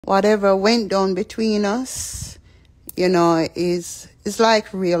Whatever went down between us, is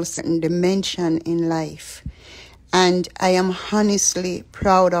like real certain dimension in life. And I am honestly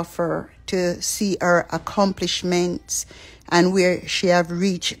proud of her to see her accomplishments and where she have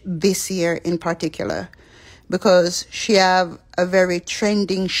reached this year in particular, because she have a very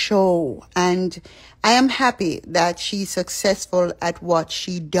trending show, and I am happy that she's successful at what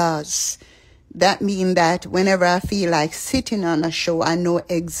she does. That means that whenever I feel like sitting on a show, I know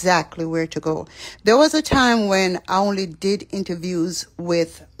exactly where to go. There was a time when I only did interviews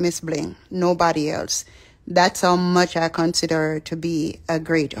with Miss Bling, nobody else. That's how much I consider her to be a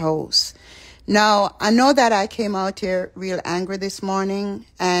great host. Now, I know that I came out here real angry this morning,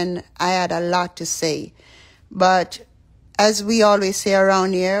 and I had a lot to say. But as we always say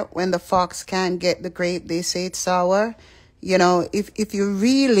around here, when the fox can't get the grape, they say it's sour. If you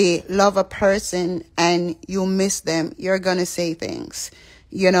really love a person and you miss them, you're going to say things,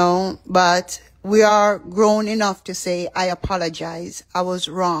 but we are grown enough to say, I apologize. I was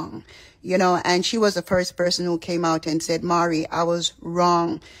wrong, and she was the first person who came out and said, Mari, I was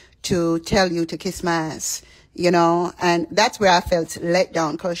wrong to tell you to kiss my ass, and that's where I felt let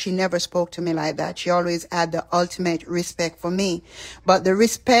down, because she never spoke to me like that. She always had the ultimate respect for me. But the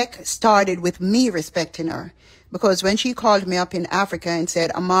respect started with me respecting her. Because when she called me up in Africa and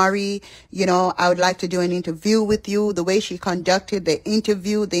said, Amari, I would like to do an interview with you, the way she conducted the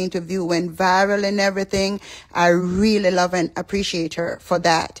interview went viral and everything. I really love and appreciate her for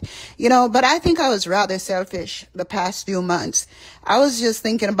that. But I think I was rather selfish the past few months. I was just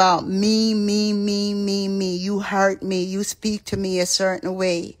thinking about me. You hurt me. You speak to me a certain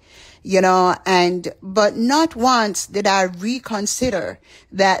way. But not once did I reconsider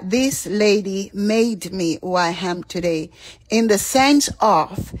that this lady made me who I am today, in the sense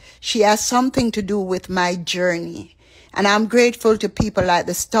of she has something to do with my journey. And I'm grateful to people like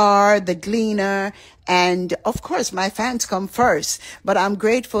the Star, the Gleaner, and of course my fans come first. But I'm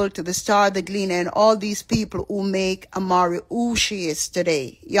grateful to the Star, the Gleaner, and all these people who make Amari who she is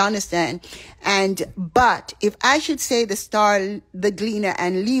today. You understand? But if I should say the Star, the Gleaner,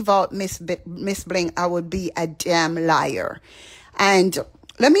 and leave out Miss Bling, I would be a damn liar. And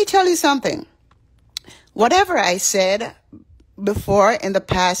let me tell you something. Whatever I said before in the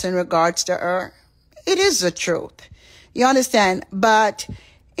past in regards to her, it is the truth. You understand? But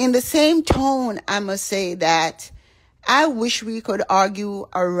in the same tone, I must say that I wish we could argue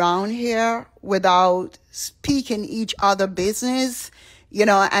around here without speaking each other business,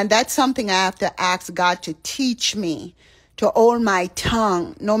 and that's something I have to ask God to teach me, to hold my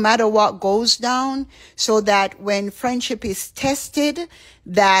tongue no matter what goes down, so that when friendship is tested,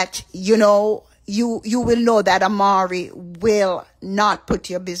 that, you will know that Amari will not put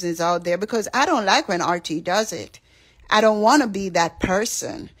your business out there, because I don't like when RT does it. I don't want to be that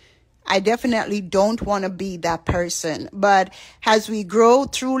person. I definitely don't want to be that person. But as we go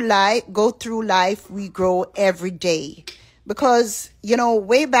through life, we grow every day. Because,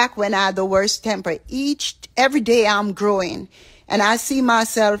 way back when I had the worst temper, every day I'm growing. And I see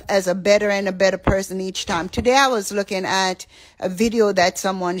myself as a better and a better person each time. Today I was looking at a video that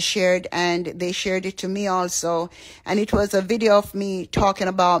someone shared, and they shared it to me also. And it was a video of me talking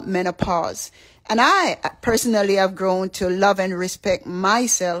about menopause. And I personally have grown to love and respect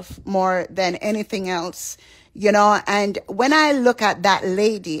myself more than anything else, and when I look at that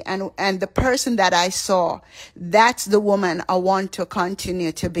lady and the person that I saw, that's the woman I want to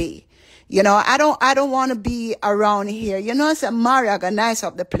continue to be. I don't want to be around here. It's Amari, I got nice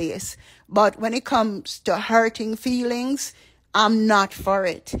up the place. But when it comes to hurting feelings, I'm not for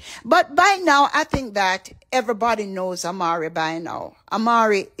it. But by now, I think that everybody knows Amari by now.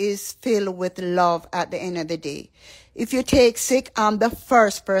 Amari is filled with love at the end of the day. If you take sick, I'm the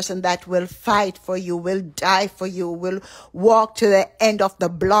first person that will fight for you, will die for you, will walk to the end of the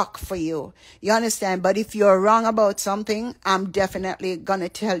block for you. You understand? But if you're wrong about something, I'm definitely going to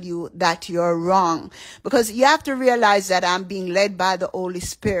tell you that you're wrong. Because you have to realize that I'm being led by the Holy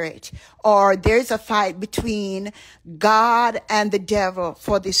Spirit. Or there's a fight between God and the devil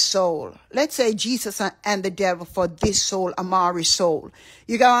for this soul. Let's say Jesus and the devil for this soul, Amari's soul.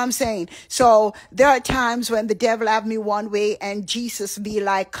 You get what I'm saying? So there are times when the devil have me one way and Jesus be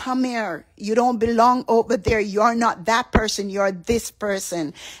like, come here. You don't belong over there. You're not that person. You're this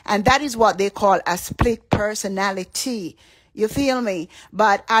person. And that is what they call a split personality. You feel me?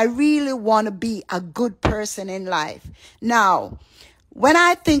 But I really want to be a good person in life. Now, when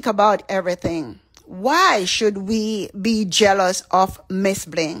I think about everything, why should we be jealous of Miss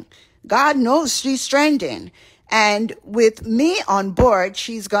Bling? God knows she's trending. And with me on board,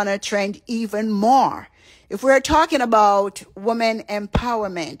 she's going to trend even more. If we're talking about women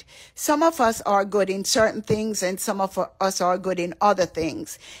empowerment, some of us are good in certain things and some of us are good in other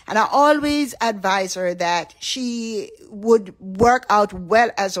things. And I always advise her that she would work out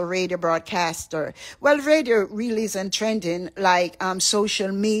well as a radio broadcaster. Well, radio really isn't trending like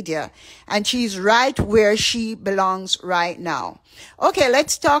social media. And she's right where she belongs right now. Okay,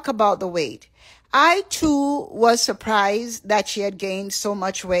 let's talk about the weight. I too was surprised that she had gained so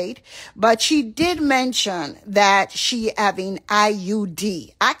much weight, but she did mention that she having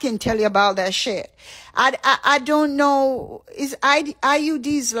IUD. I can tell you about that shit. I don't know,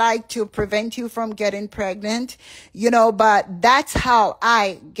 IUDs like to prevent you from getting pregnant, but that's how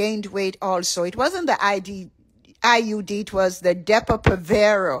I gained weight also. It wasn't the IUD, it was the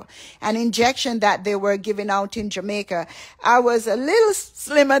Depo-Provera, an injection that they were giving out in Jamaica. I was a little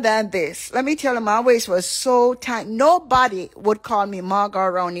slimmer than this. Let me tell you, my waist was so tight. Nobody would call me Margot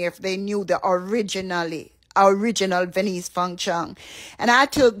around here if they knew the original Venice Fong Chung. And I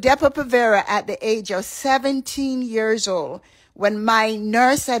took Depo-Provera at the age of 17 years old, when my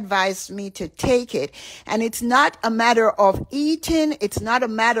nurse advised me to take it. And it's not a matter of eating. It's not a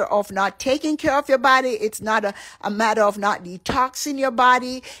matter of not taking care of your body. It's not a matter of not detoxing your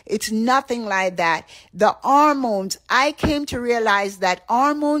body. It's nothing like that. The hormones, I came to realize that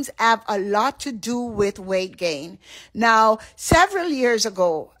hormones have a lot to do with weight gain. Now, several years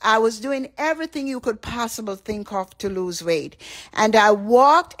ago, I was doing everything you could possibly think of to lose weight. And I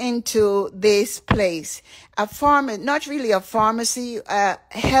walked into this place, not really a pharmacy, a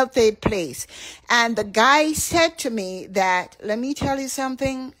health aid place. And the guy said to me that, let me tell you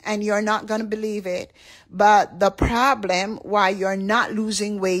something, and you're not going to believe it, but the problem why you're not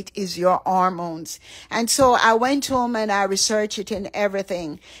losing weight is your hormones. And so I went home and I researched it and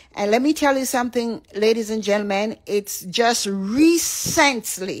everything. And let me tell you something, ladies and gentlemen, it's just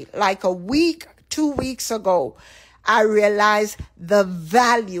recently, like a week, 2 weeks ago, I realized the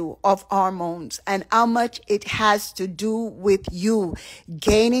value of hormones and how much it has to do with you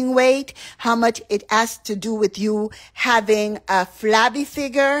gaining weight, how much it has to do with you having a flabby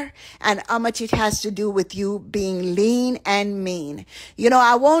figure, and how much it has to do with you being lean and mean.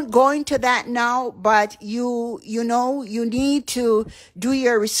 I won't go into that now, but you need to do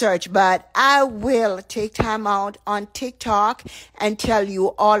your research. But I will take time out on TikTok and tell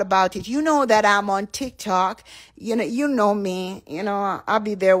you all about it. You know that I'm on TikTok. You know me, I'll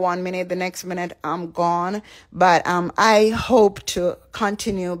be there 1 minute, the next minute I'm gone. But I hope to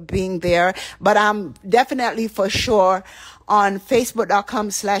continue being there. But I'm definitely for sure on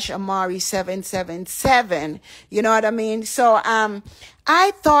Facebook.com/Amari777. You know what I mean? So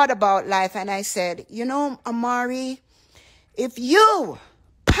I thought about life and I said, Amari, if you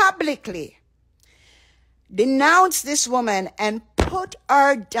publicly denounce this woman and put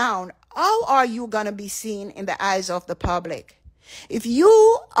her down, how are you going to be seen in the eyes of the public? If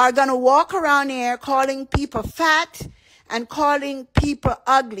you are going to walk around here calling people fat and calling people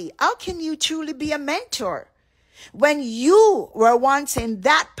ugly, how can you truly be a mentor? When you were once in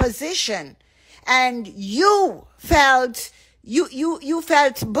that position and you felt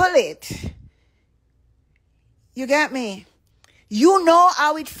bullied, you get me? You know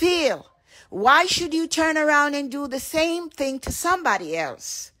how it feels. Why should you turn around and do the same thing to somebody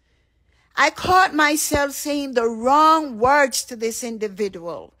else? I caught myself saying the wrong words to this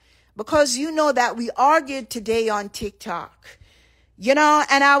individual because that we argued today on TikTok, and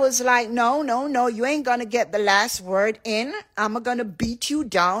I was like, no, you ain't going to get the last word in. I'm going to beat you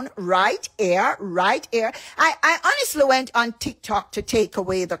down right here. I honestly went on TikTok to take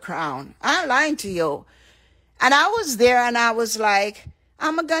away the crown. I'm lying to you. And I was there and I was like,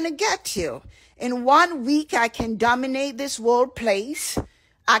 I'm going to get you. In 1 week, I can dominate this whole place.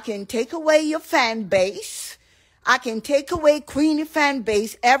 I can take away your fan base. I can take away Queenie fan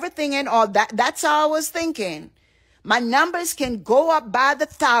base, everything and all that. That's how I was thinking. My numbers can go up by the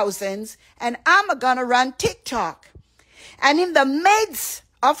thousands and I'm going to run TikTok. And in the midst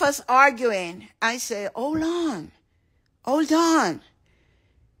of us arguing, I say, hold on.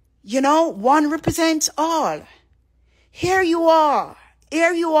 One represents all. Here you are,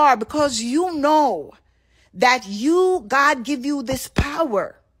 because you know that God give you this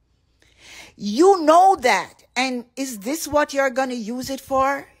power. You know that. And is this what you're going to use it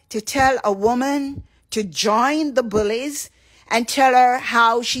for? To tell a woman to join the bullies and tell her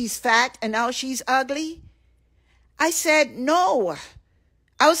how she's fat and how she's ugly? I said, no.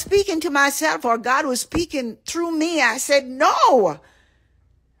 I was speaking to myself, or God was speaking through me. I said, no.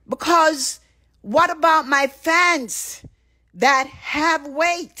 Because what about my fans that have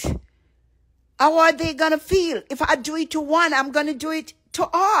weight? How are they going to feel? If I do it to one, I'm going to do it to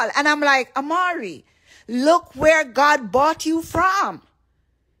all. And I'm like, Amari, Look where God brought you from.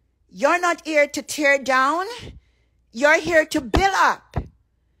 You're not here to tear down. You're here to build up.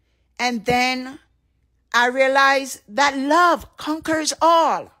 And then I realized that love conquers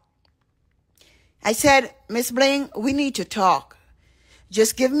all. I said, Miss Bling, we need to talk.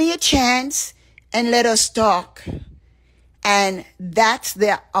 Just give me a chance and let us talk. And that's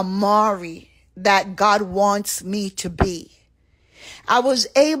the Amari that God wants me to be. I was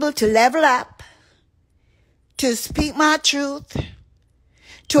able to level up, to speak my truth,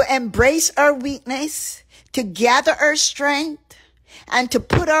 to embrace her weakness, to gather her strength, and to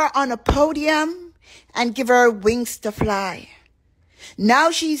put her on a podium and give her wings to fly.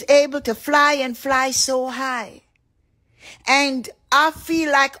 Now she's able to fly and fly so high. And I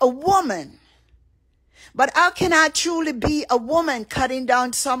feel like a woman. But how can I truly be a woman cutting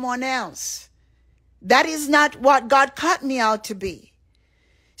down someone else? That is not what God cut me out to be.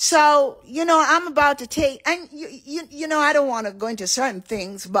 So, I'm about to take, and I don't want to go into certain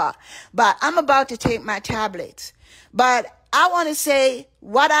things, but I'm about to take my tablets. But I want to say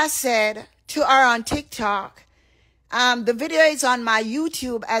what I said to her on TikTok. The video is on my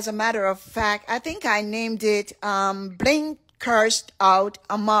YouTube, as a matter of fact. I think I named it, Bling Cursed Out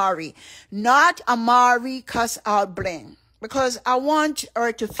Amari. Not Amari Cuss Out Bling. Because I want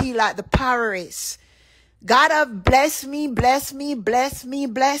her to feel like the power is. God have blessed me, bless me, bless me,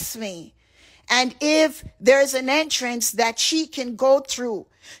 bless me. And if there's an entrance that she can go through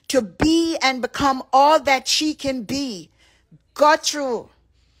to be and become all that she can be, go through.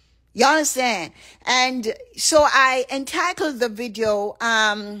 You understand? And so I entitled the video,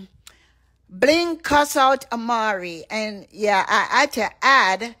 Bling Cuss Out Amari. And yeah, I had to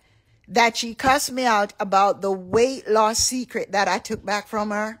add that she cussed me out about the weight loss secret that I took back from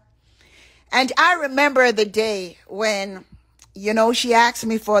her. And I remember the day when, she asked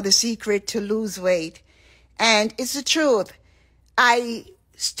me for the secret to lose weight. And it's the truth. I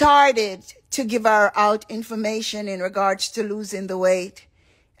started to give her out information in regards to losing the weight.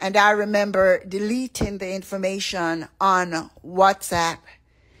 And I remember deleting the information on WhatsApp.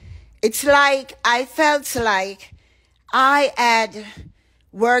 It's like I felt like I had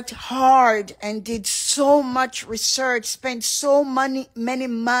worked hard and did so much research, spent so many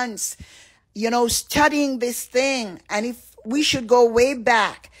months, studying this thing. And if we should go way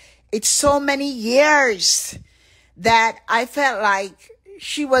back, it's so many years that I felt like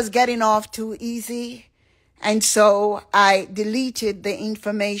she was getting off too easy. And so I deleted the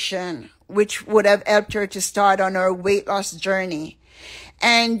information, which would have helped her to start on her weight loss journey.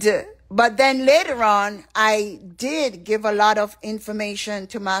 But then later on, I did give a lot of information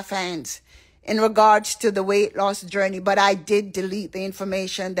to my fans in regards to the weight loss journey, but I did delete the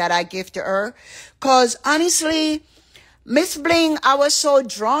information that I give to her. Cause honestly, Miss Bling, I was so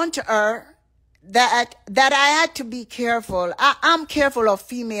drawn to her that I had to be careful. I'm careful of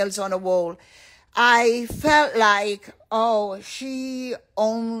females on the whole. I felt like, she's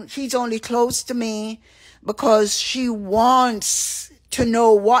only close to me because she wants to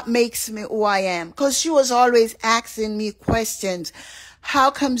know what makes me who I am. Because she was always asking me questions.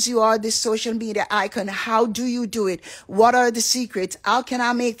 How comes you are this social media icon? How do you do it? What are the secrets? How can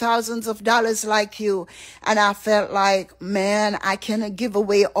I make thousands of dollars like you? And I felt like, man, I cannot give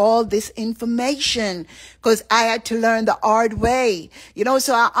away all this information because I had to learn the hard way.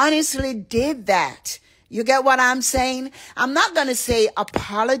 So I honestly did that. You get what I'm saying? I'm not going to say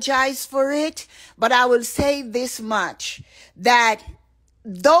apologize for it, but I will say this much, that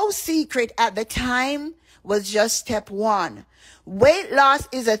those secret at the time was just step one. Weight loss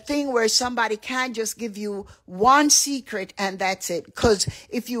is a thing where somebody can't just give you one secret and that's it. Because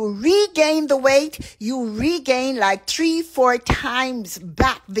if you regain the weight, you regain like 3-4 times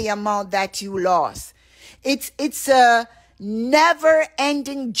back the amount that you lost. It's a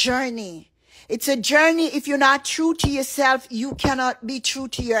never-ending journey. It's a journey. If you're not true to yourself, you cannot be true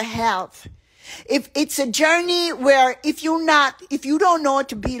to your health. If it's a journey where if you don't know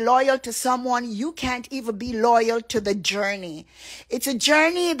to be loyal to someone, you can't even be loyal to the journey. It's a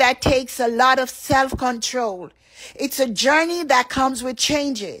journey that takes a lot of self-control. It's a journey that comes with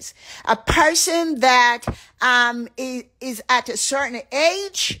changes. A person that is at a certain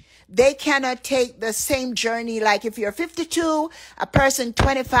age, they cannot take the same journey. Like if you're 52, a person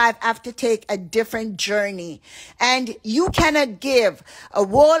 25 have to take a different journey. And you cannot give a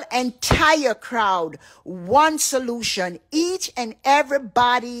whole entire crowd one solution. Each and every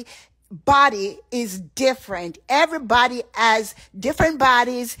body is different. Everybody has different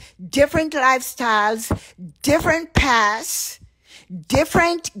bodies, different lifestyles, different paths,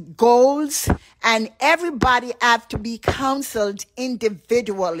 different goals, and everybody have to be counseled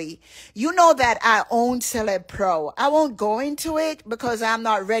individually. You know that I own Celeb Pro. I won't go into it because I'm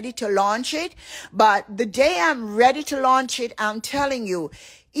not ready to launch it, but the day I'm ready to launch it, I'm telling you,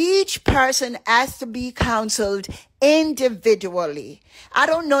 each person has to be counseled individually. I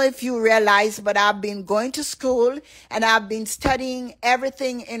don't know if you realize, but I've been going to school and I've been studying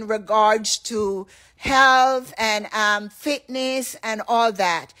everything in regards to health and fitness and all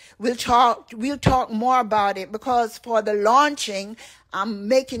that. We'll talk more about it because for the launching, I'm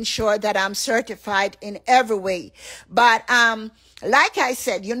making sure that I'm certified in every way. But like I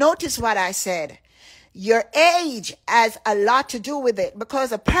said, you notice what I said. Your age has a lot to do with it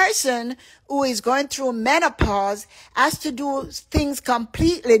because a person who is going through menopause has to do things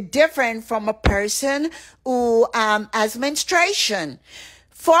completely different from a person who has menstruation.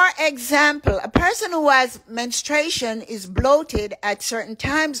 For example, a person who has menstruation is bloated at certain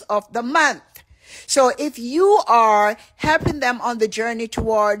times of the month. So if you are helping them on the journey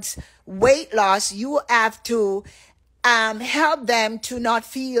towards weight loss, you have to help them to not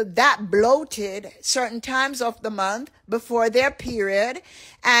feel that bloated certain times of the month before their period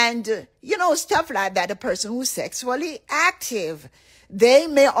and, stuff like that. A person who's sexually active, they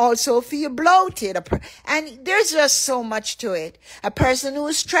may also feel bloated. And there's just so much to it. A person who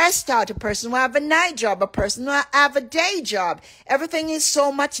is stressed out, a person who have a night job, a person who have a day job. Everything is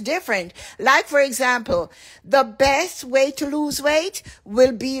so much different. Like, for example, the best way to lose weight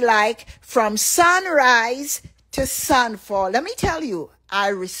will be like from sunrise to sunfall. Let me tell you, I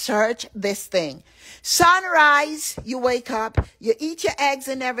researched this thing. Sunrise, you wake up, you eat your eggs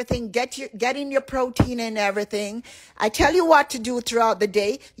and everything, get in your protein and everything. I tell you what to do throughout the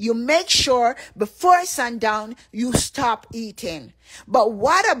day. You make sure before sundown, you stop eating. But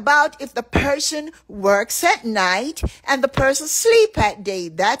what about if the person works at night and the person sleep at day?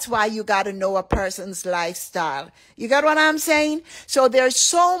 That's why you got to know a person's lifestyle. You got what I'm saying? So there's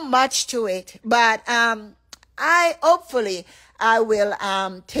so much to it, but, I will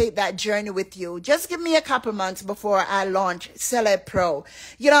take that journey with you. Just give me a couple months before I launch Celeb Pro.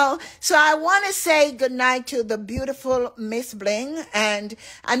 So I want to say goodnight to the beautiful Miss Bling. And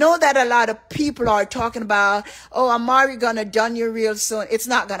I know that a lot of people are talking about, oh, Amari gonna done you real soon. It's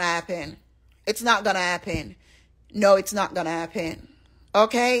not gonna happen. It's not gonna happen. No, it's not gonna happen.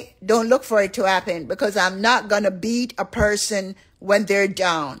 Okay? Don't look for it to happen because I'm not gonna beat a person when they're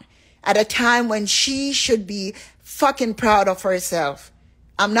down at a time when she should be fucking proud of herself.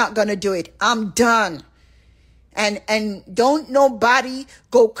 I'm not gonna do it. I'm done. And don't nobody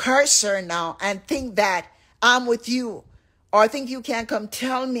go curse her now and think that I'm with you or think you can come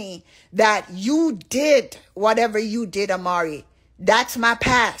tell me that you did whatever you did, Amari. That's my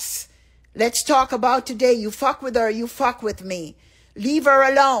past. Let's talk about today. You fuck with her, you fuck with me. Leave her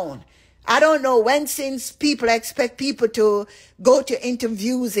alone. I don't know when since people expect people to go to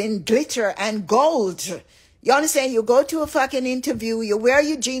interviews in glitter and gold. You understand? You go to a fucking interview, you wear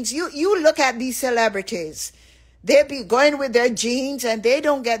your jeans. You look at these celebrities. They be going with their jeans and they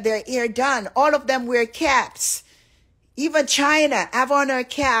don't get their hair done. All of them wear caps. Even China have on her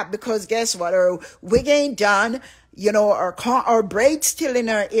cap because guess what? Her wig ain't done, her braid still in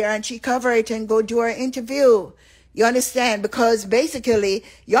her ear and she cover it and go do her interview. You understand? Because basically,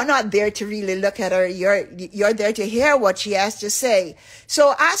 you're not there to really look at her. You're there to hear what she has to say.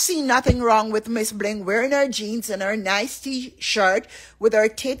 So I see nothing wrong with Miss Bling wearing her jeans and her nice t-shirt with her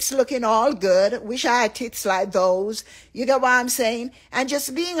tits looking all good. Wish I had tits like those. You get what I'm saying? And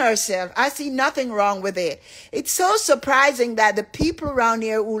just being herself. I see nothing wrong with it. It's so surprising that the people around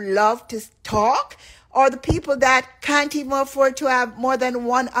here who love to talk or the people that can't even afford to have more than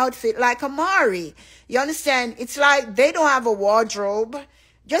one outfit like Amari. You understand? It's like they don't have a wardrobe.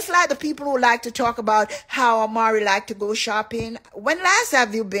 Just like the people who like to talk about how Amari like to go shopping. When last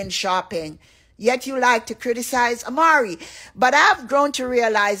have you been shopping? Yet you like to criticize Amari. But I've grown to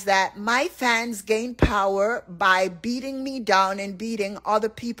realize that my fans gain power by beating me down and beating other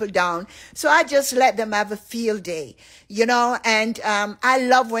people down. So I just let them have a field day, and I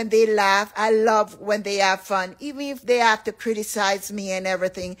love when they laugh. I love when they have fun, even if they have to criticize me and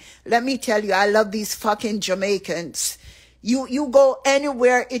everything. Let me tell you, I love these fucking Jamaicans. You go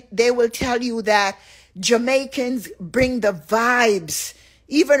anywhere, they will tell you that Jamaicans bring the vibes.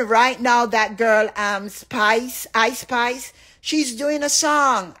 Even right now, that girl, Ice Spice, she's doing a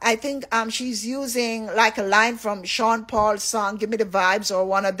song. I think she's using like a line from Sean Paul's song, Give Me the Vibes, or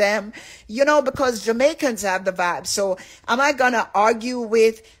one of them, because Jamaicans have the vibes. So am I going to argue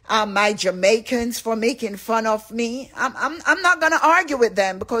with my Jamaicans for making fun of me? I'm not going to argue with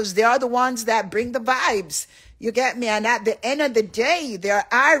them because they are the ones that bring the vibes. You get me? And at the end of the day, they're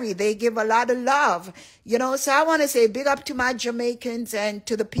Ari. They give a lot of love. You know, so I want to say big up to my Jamaicans and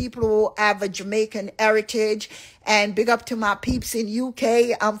to the people who have a Jamaican heritage. And big up to my peeps in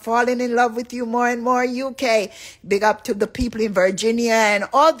UK. I'm falling in love with you more and more, UK. Big up to the people in Virginia and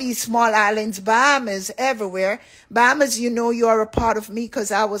all these small islands, Bahamas, everywhere. Bahamas, you know you are a part of me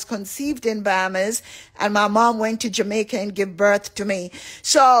because I was conceived in Bahamas and my mom went to Jamaica and gave birth to me.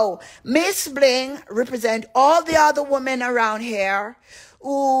 So Miss Bling represent all the other women around here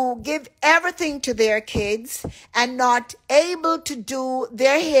who give everything to their kids and not able to do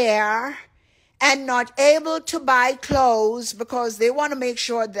their hair and not able to buy clothes because they want to make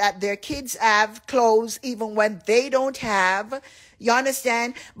sure that their kids have clothes even when they don't have. You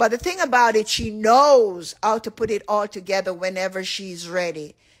understand? But the thing about it, she knows how to put it all together whenever she's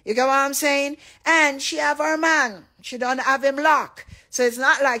ready. You get what I'm saying? And she have her man. She don't have him locked. So it's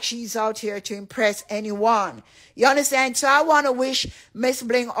not like she's out here to impress anyone. You understand? So I want to wish Miss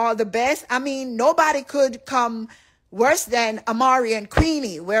Bling all the best. I mean, nobody could come worse than Amari and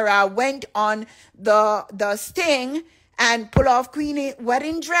Queenie, where I went on the sting and pull off Queenie's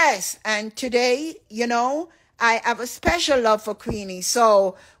wedding dress. And today, you know, I have a special love for Queenie.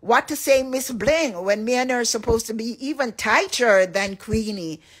 So what to say Miss Bling when me and her are supposed to be even tighter than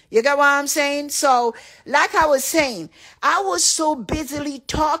Queenie? You get what I'm saying? So like I was saying, I was so busily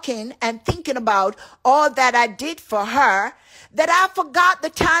talking and thinking about all that I did for her that I forgot the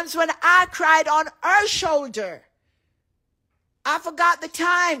times when I cried on her shoulder. I forgot the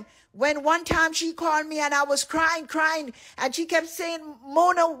time when one time she called me and I was crying, and she kept saying,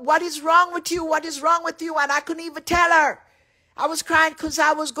 Mona, what is wrong with you? What is wrong with you? And I couldn't even tell her. I was crying because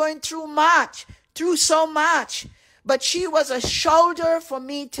I was going through so much. But she was a shoulder for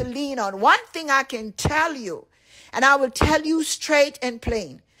me to lean on. One thing I can tell you, and I will tell you straight and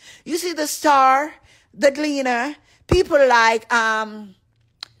plain. You see the Star, the Gleaner, people like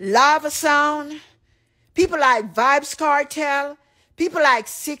Lava Sound, people like Vibes Cartel, people like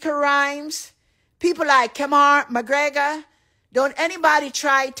Sicker Rhymes, people like Kamar McGregor. Don't anybody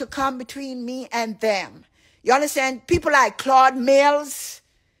try to come between me and them. You understand? People like Claude Mills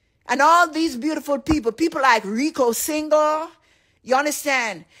and all these beautiful people. People like Rico Single. You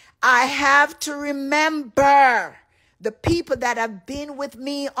understand? I have to remember the people that have been with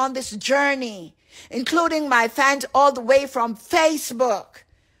me on this journey, including my fans all the way from Facebook,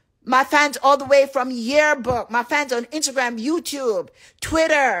 my fans all the way from Yearbook, my fans on Instagram, YouTube,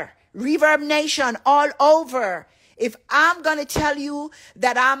 Twitter, Reverb Nation, all over. If I'm going to tell you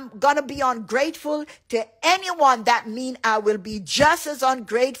that I'm going to be ungrateful to anyone, that means I will be just as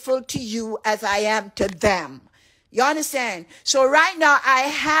ungrateful to you as I am to them. You understand? So right now, I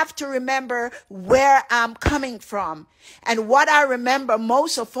have to remember where I'm coming from. And what I remember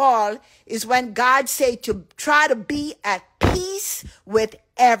most of all is when God said to try to be at peace with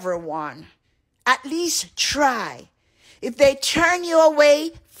everyone. At least try. If they turn you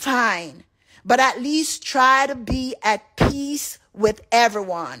away, fine. But at least try to be at peace with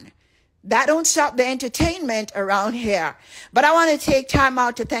everyone. That don't stop the entertainment around here. But I want to take time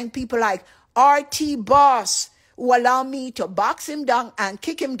out to thank people like RT Boss, who allow me to box him down and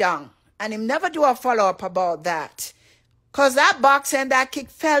kick him down. And him never do a follow-up about that. Because that box and that kick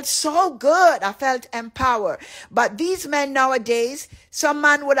felt so good. I felt empowered. But these men nowadays, some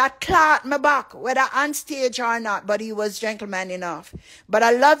man would have clawed my back, whether on stage or not, but he was gentleman enough. But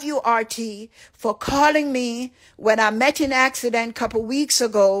I love you, RT, for calling me when I met in accident a couple weeks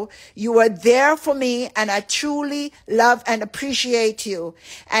ago. You were there for me, and I truly love and appreciate you.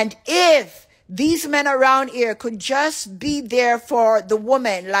 And if these men around here could just be there for the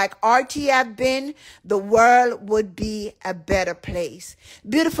woman like RT have been, the world would be a better place.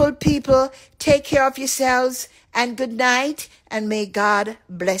 Beautiful people, take care of yourselves and good night, and may God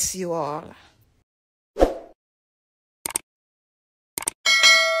bless you all.